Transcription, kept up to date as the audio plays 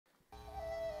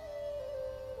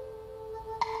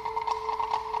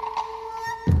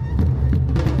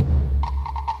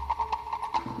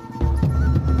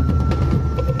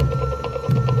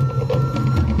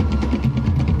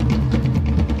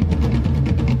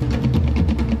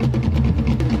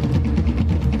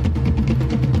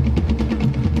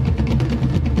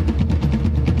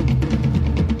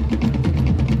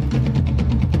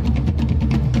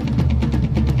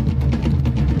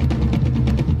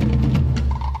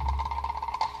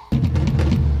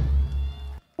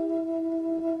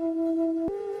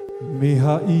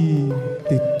Meha'i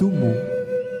te tumu,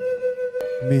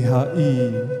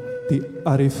 Meha'i te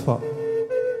arefa,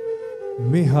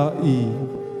 Meha'i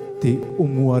te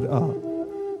umuara,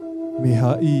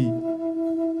 Meha'i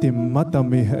te mata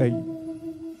Meha'i.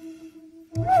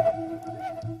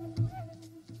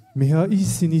 Meha'i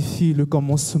signifie le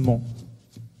commencement,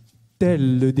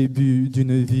 tel le début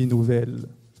d'une vie nouvelle.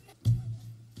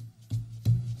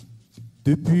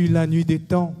 Depuis la nuit des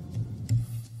temps,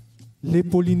 les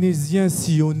Polynésiens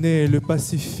sillonnaient le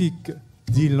Pacifique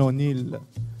d'île en île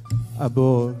à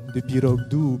bord de pirogues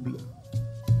doubles.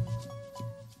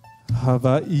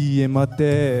 Hawaï est ma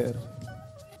terre,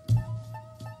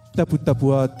 Tapu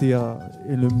Tapuatea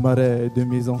est le marais de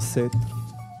mes ancêtres.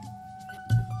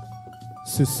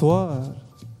 Ce soir,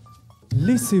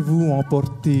 laissez-vous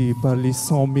emporter par les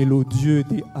sons mélodieux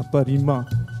des Aparima,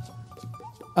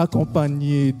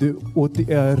 accompagnés de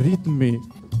otea rythmés,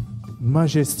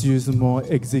 majestueusement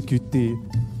exécutés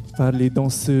par les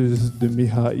danseuses de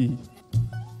Meha'i.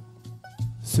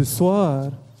 Ce soir,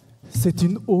 c'est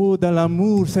une ode à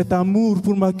l'amour, cet amour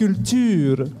pour ma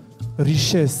culture,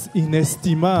 richesse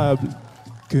inestimable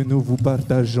que nous vous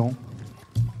partageons.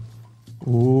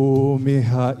 Oh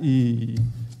Meha'i,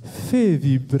 fais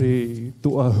vibrer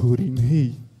toa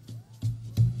hurinhi.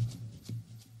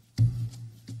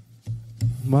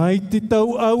 Mai te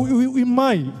tau au i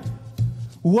mai,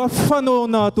 ua whano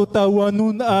nā to tau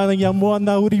anun ārangia moa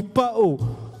nā uri pao,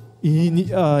 ini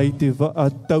ai te wa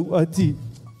atau ati.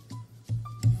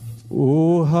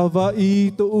 O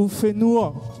Hawaii to u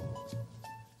whenua,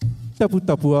 tapu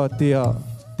tapu a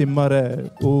te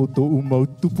mare o to u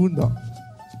mautupuna.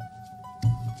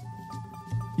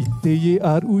 I te ye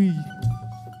arui,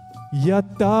 ia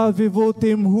tāwe vo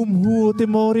te mhumhu o te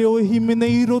maore o himene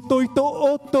i roto i to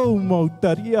oto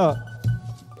mautaria.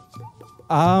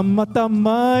 A mata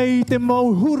mai te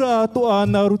mauhura to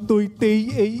ana roto i te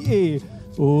i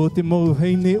o te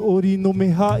mauheine ori no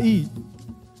Meha'i.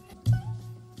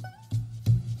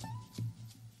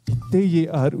 I te ye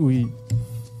arui,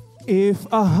 e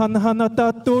whahanahana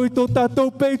tātou i to tātou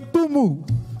pei tumu.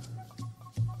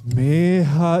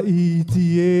 Meha'i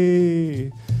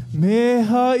tie,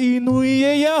 Meha'i nui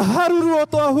e ia haruru o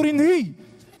toa hurinhi.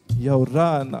 Iau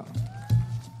rāna.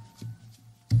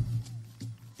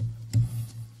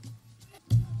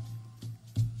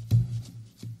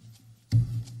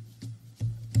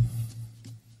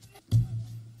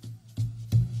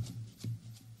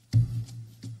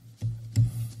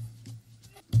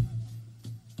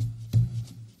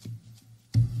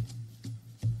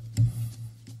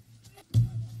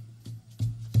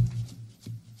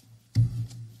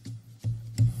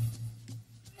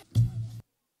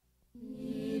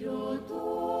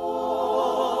 Roto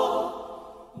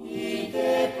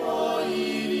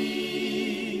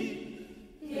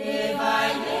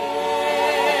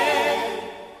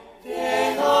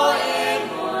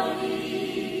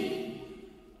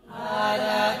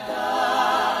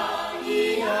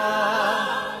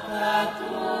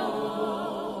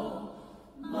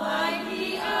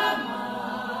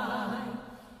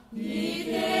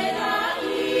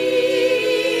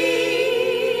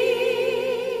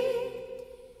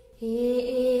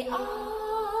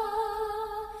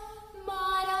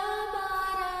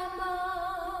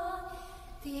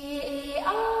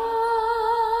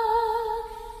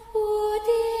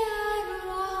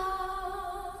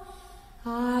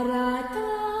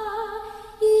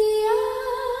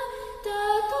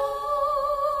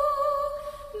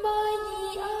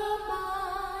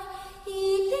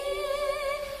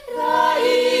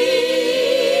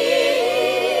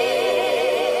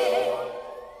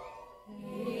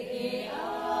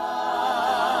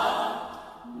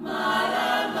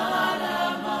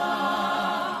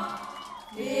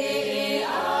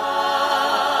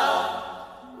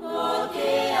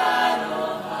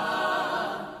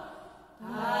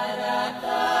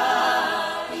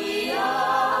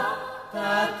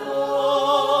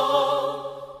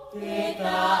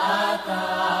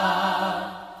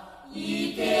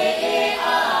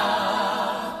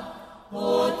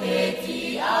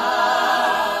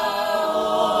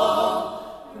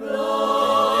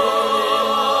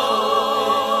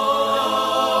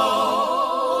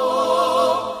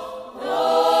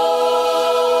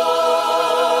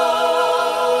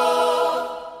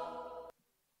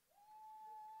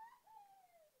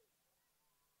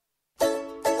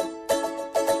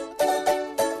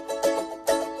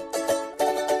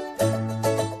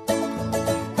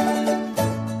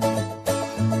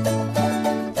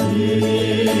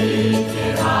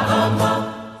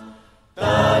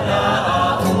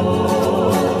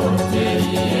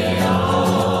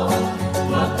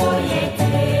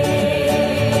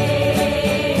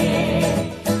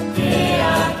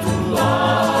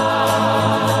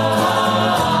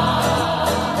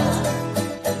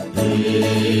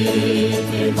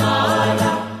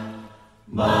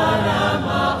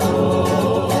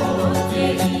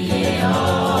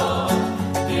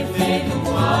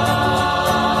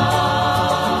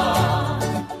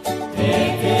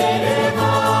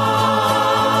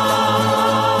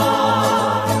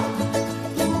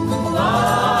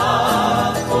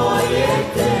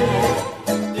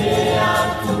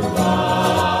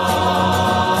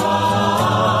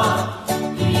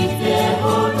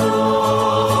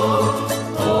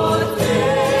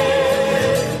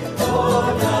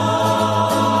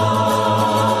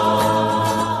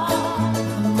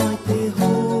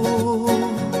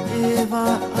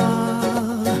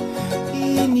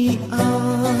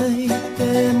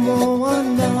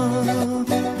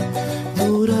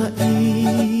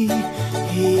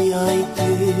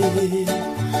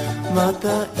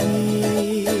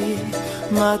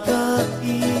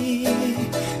matai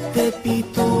te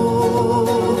pito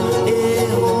e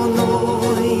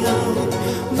honoi au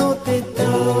no te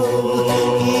tau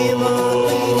I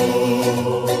mairi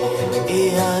e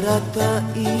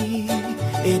aratai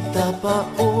e tapa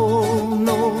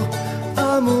ono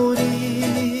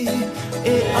amori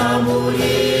e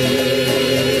amori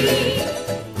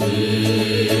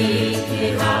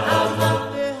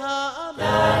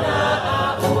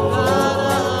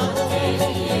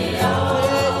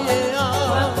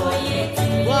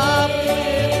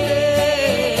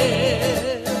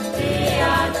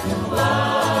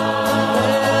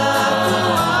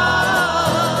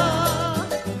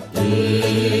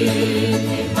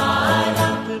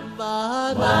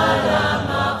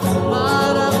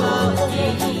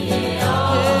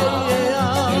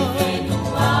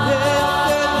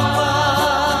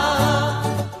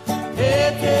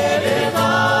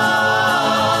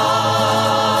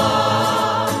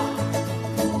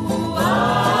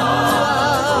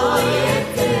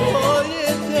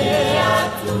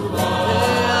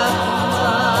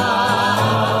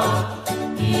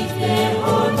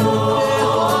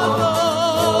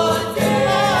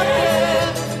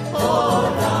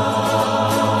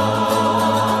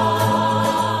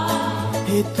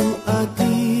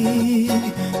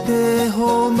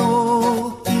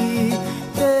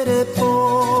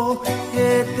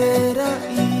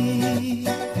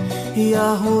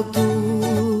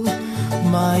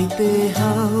mai te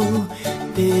hau,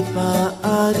 te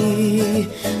paari,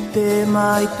 te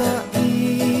maitai,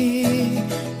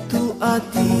 tu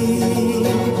ati,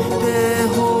 te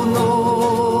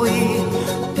honoi,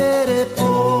 te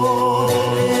repo,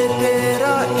 e te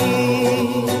rai,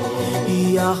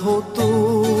 ia hotu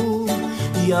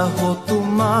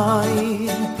mai,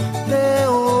 te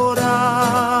ora,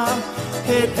 e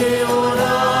te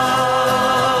ora.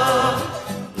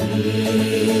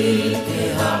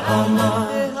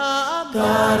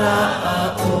 Tara a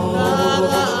o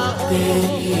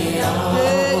te